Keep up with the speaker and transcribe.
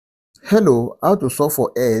Hello, how to solve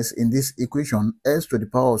for s in this equation? S to the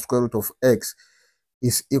power of square root of x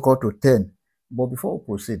is equal to 10. But before we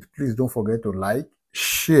proceed, please don't forget to like,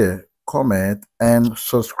 share, comment, and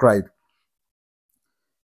subscribe.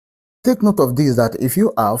 Take note of this, that if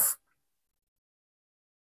you have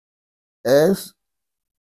s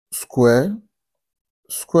square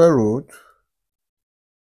root,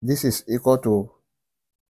 this is equal to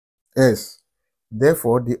s.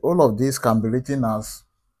 Therefore, the whole of this can be written as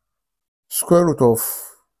square root of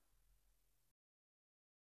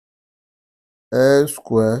s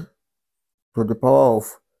square to the power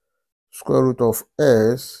of square root of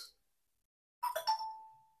s.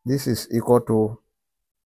 This is equal to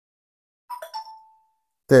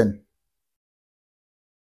 10.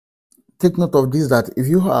 Take note of this, that if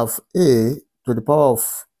you have a to the power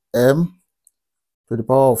of m to the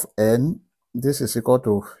power of n, this is equal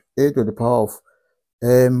to a to the power of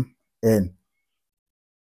mn.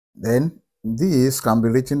 Then this can be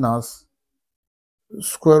written as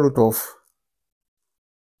square root of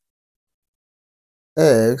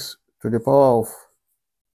x to the power of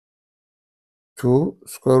 2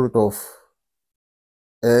 square root of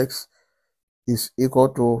x is equal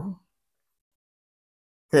to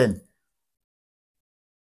 10.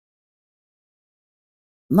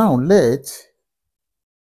 Now let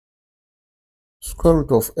square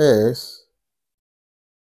root of s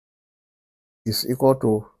is equal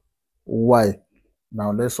to y.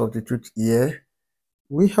 Now let's substitute here.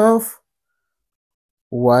 We have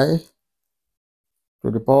y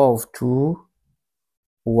to the power of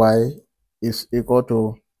 2y is equal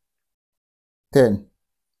to 10.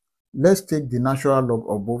 Let's take the natural log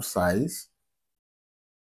of both sides.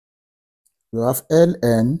 We have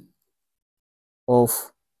ln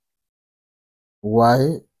of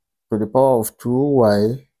y to the power of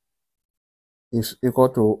 2y is equal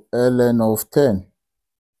to ln of 10.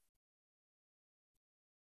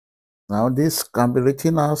 Now this can be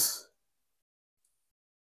written as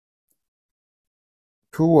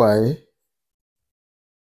 2y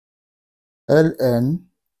ln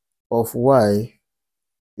of y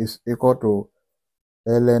is equal to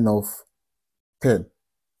ln of 10.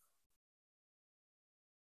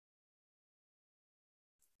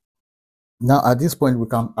 Now at this point we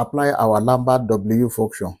can apply our Lambert W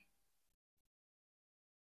function.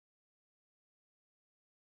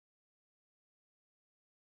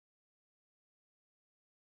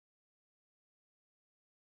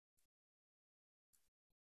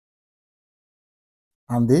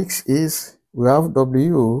 And this is, we have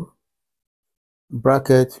w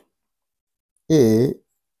bracket a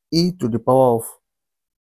e to the power of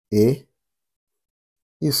a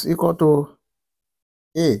is equal to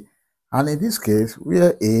a. And in this case,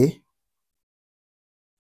 where a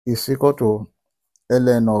is equal to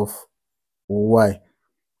ln of y.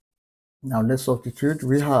 Now let's substitute.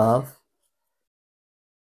 We have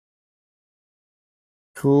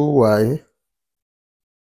 2y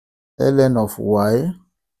ln of y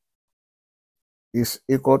is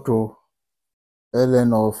equal to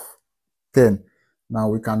ln of 10. Now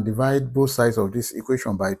we can divide both sides of this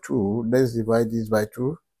equation by 2. Let's divide this by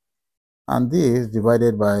 2. And this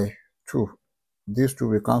divided by 2. These two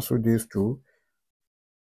will cancel these two.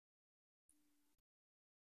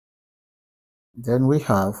 Then we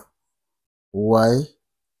have y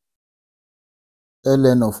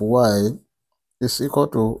ln of y is equal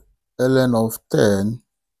to ln of 10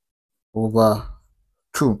 over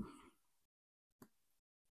 2.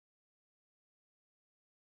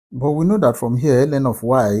 But we know that from here, ln of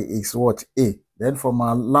y is what? A. Then from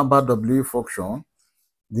our Lambert W function,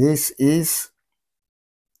 this is,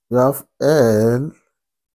 we have ln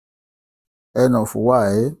of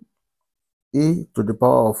y e to the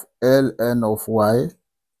power of ln of y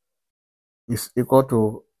is equal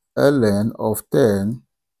to ln of 10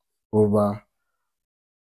 over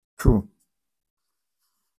 2.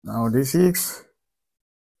 Now this is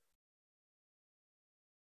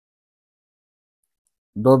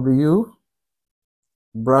w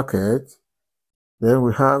bracket, then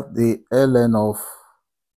we have the ln of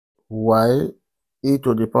y e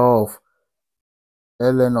to the power of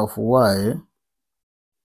ln of y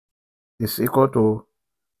is equal to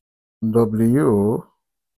w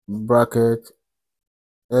bracket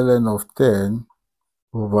ln of 10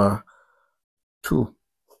 over 2.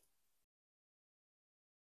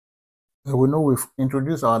 And we know we've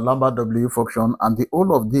introduced our Lambert W function, and the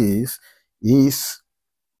whole of this is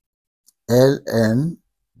ln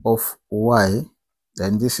of y,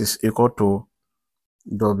 then this is equal to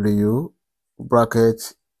w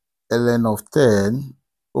bracket ln of 10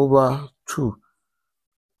 over 2.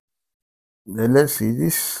 Then let's see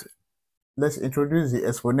this. let's introduce the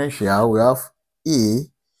exponential. We have e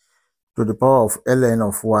to the power of ln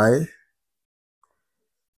of y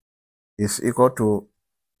is equal to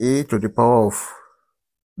e to the power of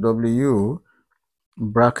w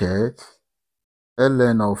bracket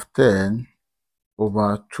ln of 10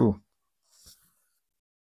 over 2.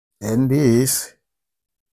 And this,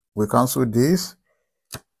 we cancel this.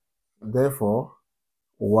 Therefore,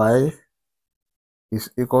 y is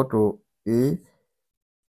equal to e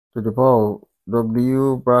to the power of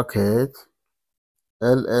w bracket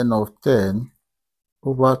ln of 10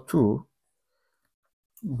 over 2.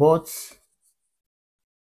 But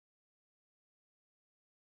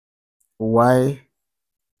y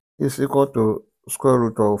is equal to square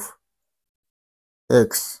root of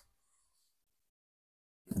x.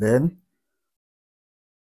 Then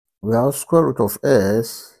we have square root of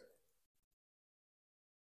s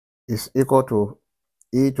is equal to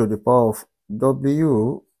e to the power of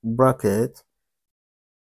w bracket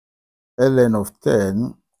ln of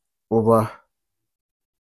 10 over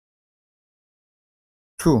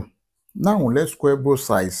 2. Now let's square both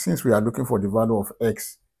sides since we are looking for the value of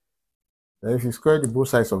x. Then if you square the both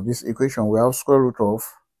sides of this equation, we have square root of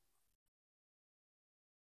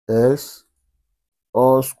s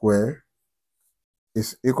all square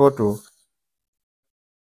is equal to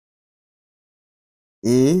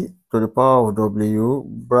e to the power of w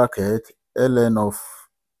bracket ln of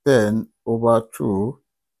 10 over 2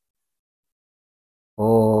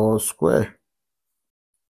 all square.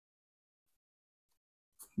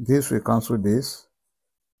 This will cancel this.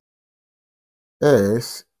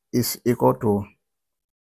 S is equal to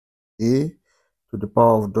e to the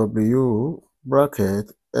power of w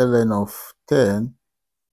bracket ln of 10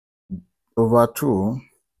 over 2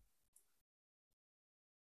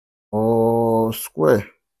 all square.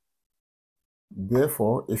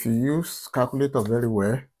 Therefore, if you use calculator very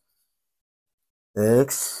well,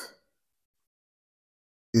 x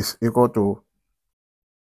is equal to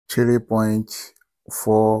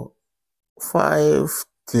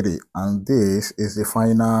 3.453, and this is the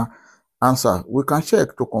final answer. We can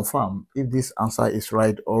check to confirm if this answer is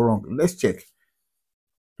right or wrong. Let's check.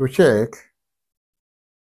 To check,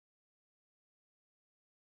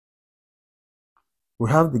 we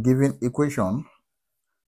have the given equation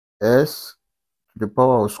s to the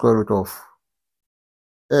power of square root of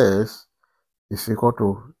s is equal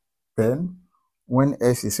to 10. When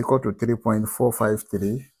s is equal to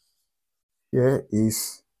 3.453, here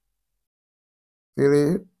is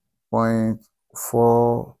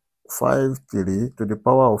 3.453 to the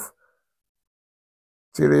power of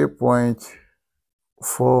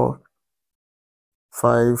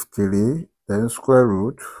 3.453, then square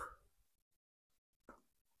root.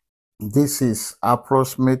 This is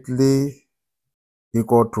approximately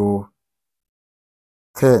equal to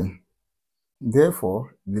 10.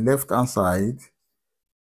 Therefore, the left-hand side,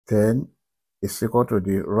 10, is equal to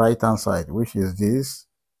the right-hand side, which is this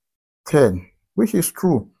 10, which is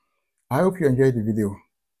true. I hope you enjoyed the video.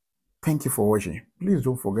 Thank you for watching. Please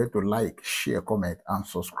don't forget to like, share, comment, and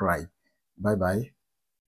subscribe. Bye-bye.